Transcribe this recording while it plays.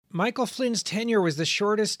Michael Flynn's tenure was the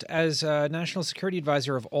shortest as National Security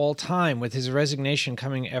Advisor of all time, with his resignation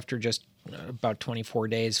coming after just about 24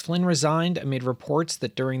 days. Flynn resigned amid reports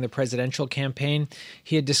that during the presidential campaign,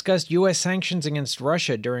 he had discussed U.S. sanctions against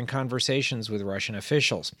Russia during conversations with Russian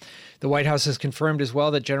officials. The White House has confirmed as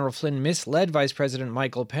well that General Flynn misled Vice President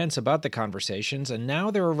Michael Pence about the conversations, and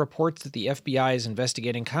now there are reports that the FBI is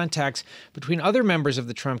investigating contacts between other members of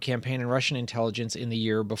the Trump campaign and Russian intelligence in the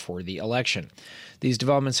year before the election. These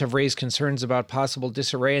developments have raised concerns about possible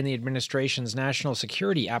disarray in the administration's national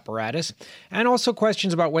security apparatus, and also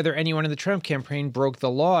questions about whether anyone in the Trump campaign broke the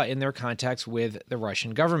law in their contacts with the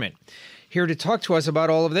Russian government. Here to talk to us about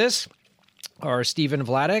all of this are Stephen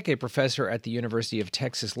Vladeck, a professor at the University of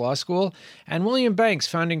Texas Law School, and William Banks,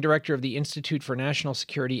 founding director of the Institute for National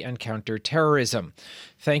Security and Counterterrorism.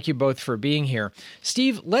 Thank you both for being here.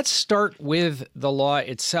 Steve, let's start with the law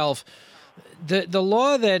itself. The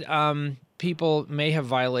law that people may have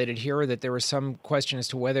violated here, or that there was some question as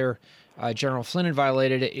to whether General Flynn had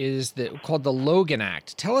violated it, is called the Logan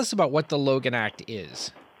Act. Tell us about what the Logan Act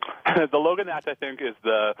is. The Logan Act, I think, is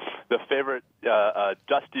the favorite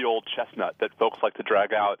dusty old chestnut that folks like to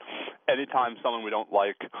drag out anytime someone we don't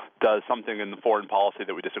like does something in the foreign policy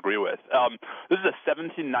that we disagree with. This is a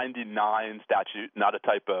 1799 statute, not a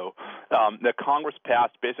typo, that Congress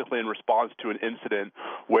passed basically in response to an incident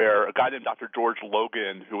where a guy named Dr. George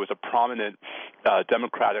Logan, who was a prominent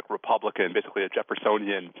Democratic Republican, basically a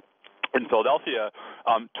Jeffersonian, in Philadelphia,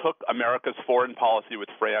 took America's foreign policy with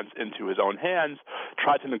France into his own hands,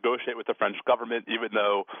 tried to negotiate with the French government, even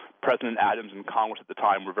though President Adams and Congress at the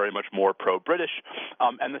time were very much more pro-British.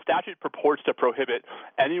 And the statute purports to prohibit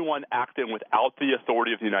anyone acting without the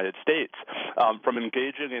authority of the United States from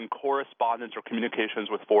engaging in correspondence or communications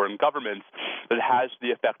with foreign governments that has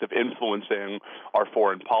the effect of influencing our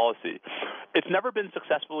foreign policy. It's never been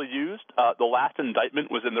successfully used. The last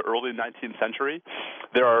indictment was in the early 19th century.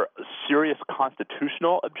 There are serious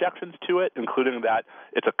constitutional objections to it, including that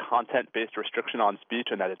it's a content-based restriction on speech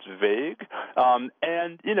and that it's vague. And,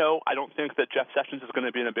 I don't think that Jeff Sessions is going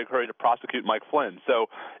to be in a big hurry to prosecute Mike Flynn. So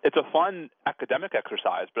it's a fun academic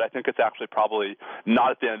exercise, but I think it's actually probably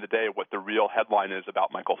not at the end of the day what the real headline is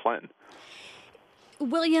about Michael Flynn.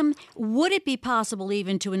 William, would it be possible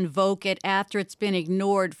even to invoke it after it's been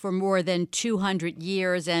ignored for more than 200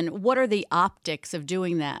 years? And what are the optics of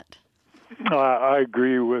doing that? I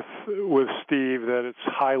agree with Steve that it's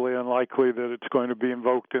highly unlikely that it's going to be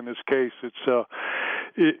invoked in this case.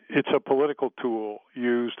 It's a political tool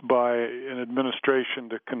used by an administration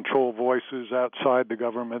to control voices outside the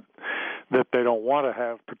government that they don't want to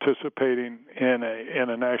have participating in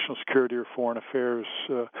a national security or foreign affairs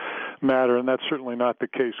matter, and that's certainly not the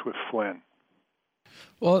case with Flynn.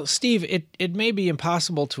 Well, Steve, it may be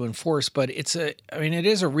impossible to enforce, but it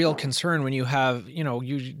is a real concern when you have,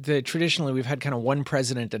 traditionally we've had kind of one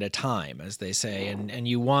president at a time, as they say, and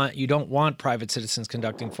you don't want private citizens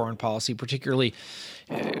conducting foreign policy, particularly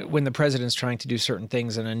when the president's trying to do certain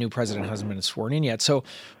things and a new president hasn't been sworn in yet. So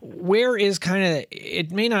where is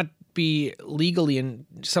it may not be legally and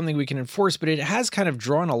something we can enforce, but it has kind of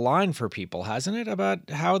drawn a line for people, hasn't it,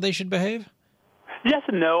 about how they should behave? Yes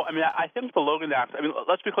and no. I think the Logan Act,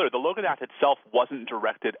 let's be clear, the Logan Act itself wasn't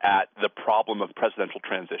directed at the problem of presidential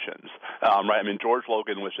transitions, right? George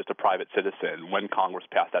Logan was just a private citizen when Congress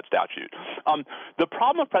passed that statute. The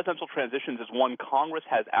problem of presidential transitions is one Congress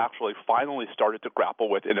has actually finally started to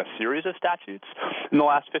grapple with in a series of statutes in the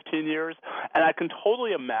last 15 years, and I can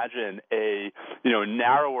totally imagine a,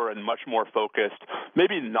 narrower and much more focused,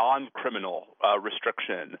 maybe non-criminal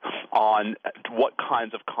restriction on what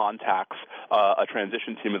kinds of contacts a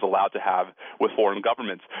transition team is allowed to have with foreign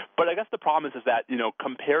governments. But I guess the problem is that,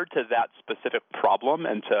 compared to that specific problem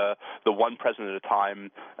and to the one president at a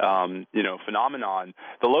time, phenomenon,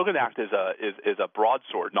 the Logan Act is a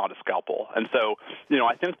broadsword, not a scalpel. And so,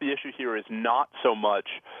 I think the issue here is not so much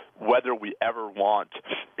whether we ever want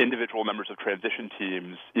individual members of transition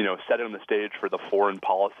teams, setting the stage for the foreign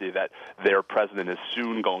policy that their president is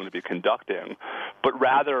soon going to be conducting, but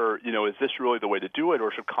rather, is this really the way to do it,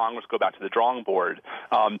 or should Congress go back to the drawing board?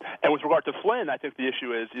 And with regard to Flynn, I think the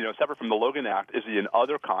issue is, separate from the Logan Act, is he in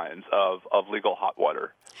other kinds of legal hot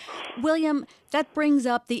water? William, that brings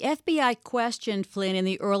up the FBI questioned Flynn in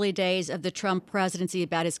the early days of the Trump presidency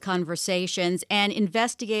about his conversations, and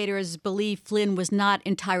investigators believe Flynn was not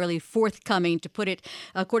entirely forthcoming, to put it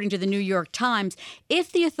according to the New York Times.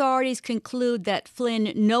 If the authorities conclude that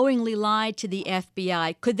Flynn knowingly lied to the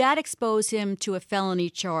FBI, could that expose him to a felony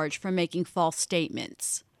charge for making false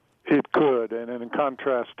statements? It could, and in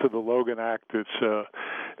contrast to the Logan Act,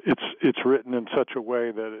 it's written in such a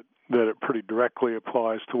way that it pretty directly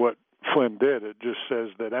applies to what Flynn did. It just says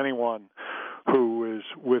that anyone who is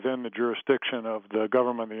within the jurisdiction of the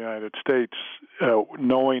government of the United States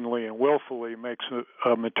knowingly and willfully makes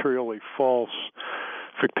a materially false,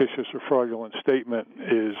 fictitious, or fraudulent statement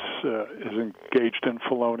is engaged in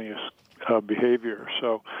felonious behavior.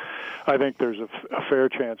 So I think there's a fair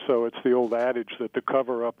chance. So it's the old adage that the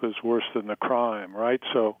cover-up is worse than the crime, right?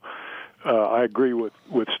 So I agree with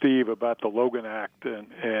Steve about the Logan Act,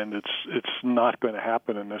 and it's not going to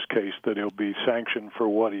happen in this case that he'll be sanctioned for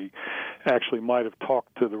what he actually might have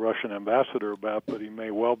talked to the Russian ambassador about, but he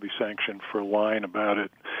may well be sanctioned for lying about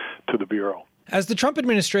it to the Bureau. As the Trump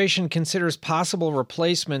administration considers possible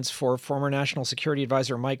replacements for former National Security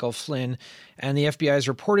Advisor Michael Flynn, and the FBI is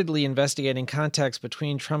reportedly investigating contacts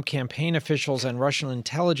between Trump campaign officials and Russian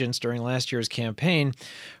intelligence during last year's campaign,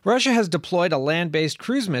 Russia has deployed a land-based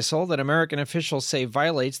cruise missile that American officials say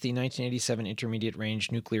violates the 1987 Intermediate Range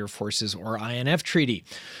Nuclear Forces, or INF, treaty.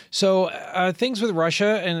 So things with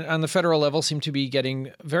Russia and on the federal level seem to be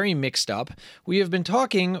getting very mixed up. We have been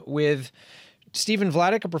talking with Stephen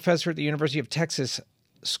Vladeck, a professor at the University of Texas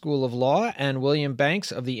School of Law, and William Banks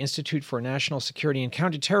of the Institute for National Security and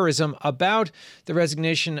Counterterrorism about the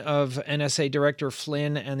resignation of NSA Director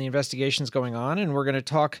Flynn and the investigations going on. And we're going to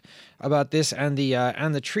talk about this and the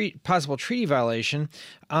possible treaty violation.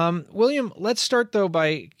 William, let's start, though,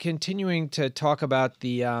 by continuing to talk about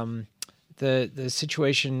the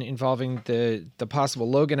situation involving the possible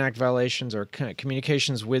Logan Act violations or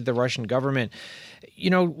communications with the Russian government. You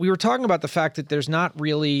know, we were talking about the fact that there's not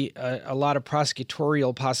really a lot of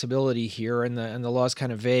prosecutorial possibility here, and the law is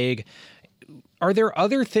kind of vague. Are there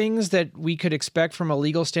other things that we could expect from a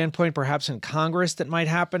legal standpoint, perhaps in Congress, that might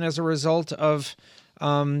happen as a result of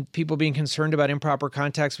people being concerned about improper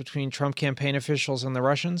contacts between Trump campaign officials and the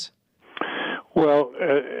Russians? Well,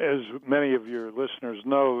 as many of your listeners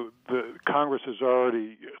know, the Congress has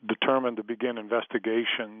already determined to begin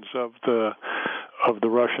investigations of the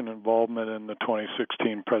Russian involvement in the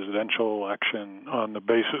 2016 presidential election on the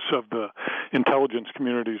basis of the intelligence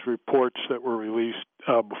community's reports that were released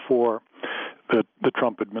before the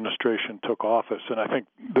Trump administration took office. And I think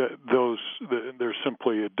that there's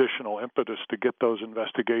simply additional impetus to get those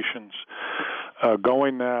investigations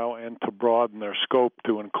going now and to broaden their scope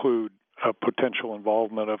to include potential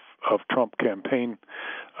involvement of Trump campaign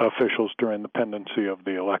officials during the pendency of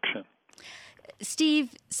the election.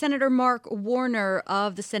 Steve, Senator Mark Warner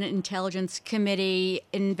of the Senate Intelligence Committee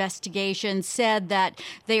investigation said that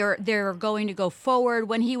they're going to go forward.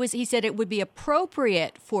 When he said it would be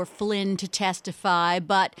appropriate for Flynn to testify,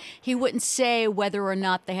 but he wouldn't say whether or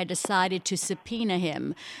not they had decided to subpoena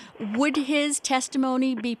him. Would his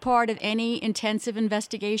testimony be part of any intensive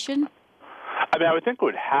investigation? I mean, I would think it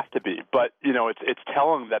would have to be, but, you know, it's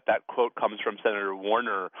telling that quote comes from Senator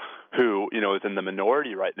Warner, who, you know, is in the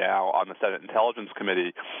minority right now on the Senate Intelligence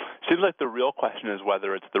Committee. Seems like the real question is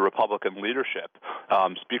whether it's the Republican leadership,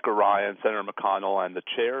 Speaker Ryan, Senator McConnell, and the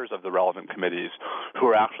chairs of the relevant committees who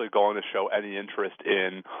are actually going to show any interest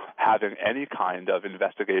in having any kind of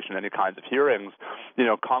investigation, any kinds of hearings. You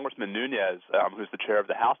know, Congressman Nunes, who's the chair of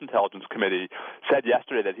the House Intelligence Committee, said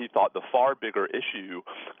yesterday that he thought the far bigger issue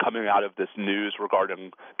coming out of this news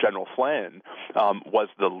regarding General Flynn was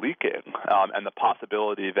the leaking and the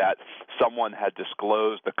possibility that someone had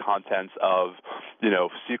disclosed the contents of, you know,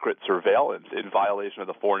 secret surveillance in violation of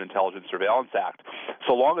the Foreign Intelligence Surveillance Act.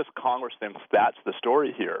 So long as Congress thinks that's the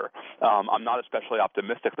story here, I'm not especially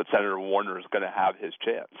optimistic that Senator Warner is going to have his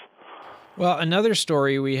chance. Well, another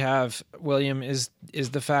story we have, William, is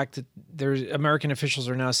the fact that American officials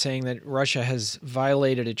are now saying that Russia has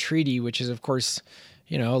violated a treaty, which is, of course,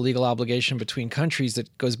 you know, a legal obligation between countries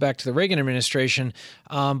that goes back to the Reagan administration,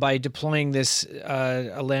 by deploying this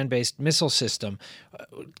a land-based missile system.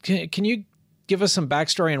 Can you give us some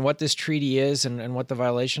backstory on what this treaty is and what the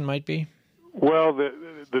violation might be? Well,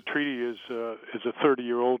 the treaty is a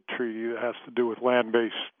 30-year-old treaty that has to do with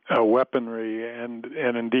land-based weaponry, and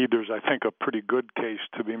indeed there's, I think, a pretty good case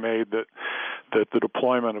to be made that the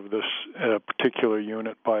deployment of this particular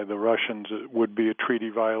unit by the Russians would be a treaty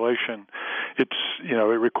violation. It's, you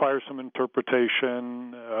know, it requires some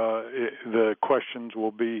interpretation. The questions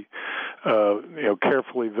will be,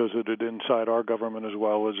 carefully visited inside our government as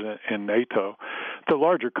well as in NATO. The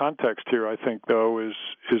larger context here, I think, though, is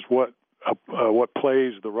what what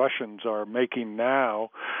plays the Russians are making now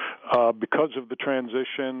because of the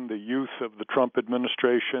transition, the youth of the Trump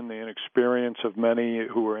administration, the inexperience of many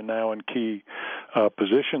who are now in key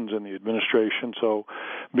positions in the administration. So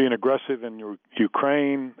being aggressive in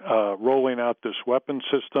Ukraine, rolling out this weapon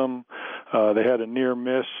system. They had a near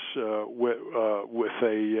miss with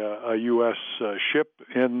a U.S. ship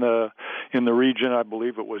in the region. I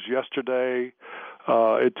believe it was yesterday.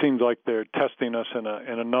 It seems like they're testing us in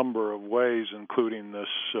a number of ways, including this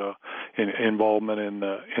involvement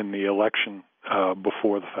in the election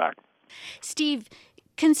before the fact. Steve,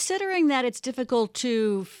 considering that it's difficult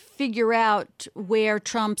to figure out where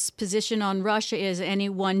Trump's position on Russia is any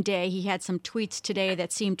one day, he had some tweets today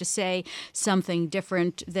that seemed to say something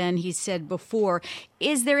different than he said before. Do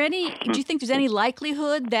you think there's any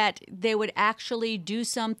likelihood that they would actually do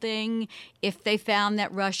something if they found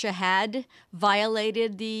that Russia had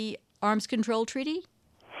violated the arms control treaty?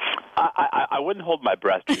 I wouldn't hold my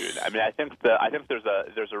breath, June. I mean, I think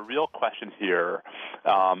there's a real question here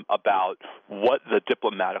about what the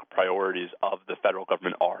diplomatic priorities of the federal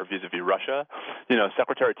government are vis-a-vis Russia.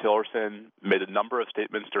 Secretary Tillerson made a number of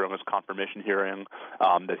statements during his confirmation hearing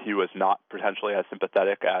that he was not potentially as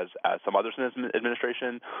sympathetic as some others in his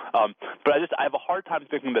administration. But I have a hard time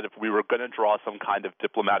thinking that if we were going to draw some kind of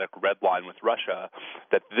diplomatic red line with Russia,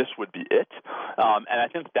 that this would be it. And I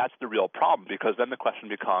think that's the real problem, because then the question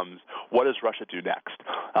becomes, what does Russia do next?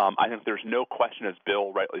 I think there's no question, as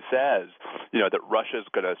Bill rightly says, that Russia is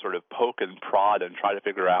going to sort of poke and prod and try to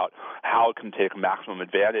figure out how it can take maximum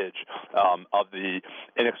advantage of the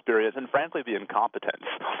inexperience and, frankly, the incompetence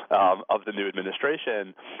of the new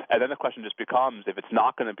administration. And then the question just becomes, if it's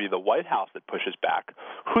not going to be the White House that pushes back,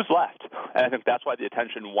 who's left? And I think that's why the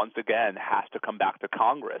attention, once again, has to come back to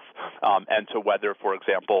Congress and to whether, for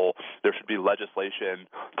example, there should be legislation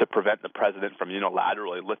to prevent the president from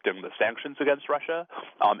unilaterally lifting the sanctions against Russia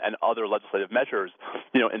and other legislative measures.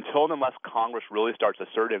 Until and unless Congress really starts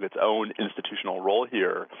asserting its own institutional role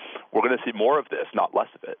here, we're going to see more of this, not less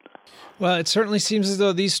of it. Well, it certainly seems as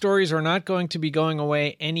though these stories are not going to be going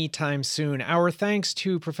away anytime soon. Our thanks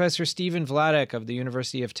to Professor Stephen Vladeck of the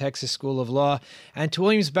University of Texas School of Law and to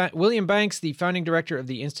William Banks, the founding director of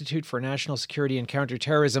the Institute for National Security and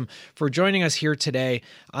Counterterrorism, for joining us here today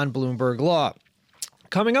on Bloomberg Law.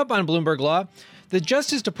 Coming up on Bloomberg Law, the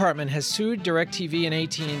Justice Department has sued DirecTV and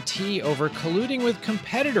AT&T over colluding with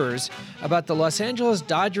competitors about the Los Angeles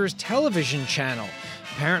Dodgers television channel.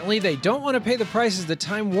 Apparently, they don't want to pay the prices that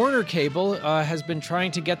Time Warner Cable has been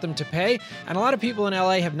trying to get them to pay, and a lot of people in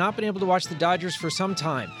LA have not been able to watch the Dodgers for some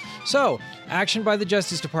time. So, action by the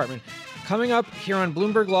Justice Department. Coming up here on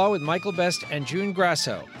Bloomberg Law with Michael Best and June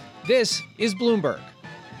Grasso. This is Bloomberg.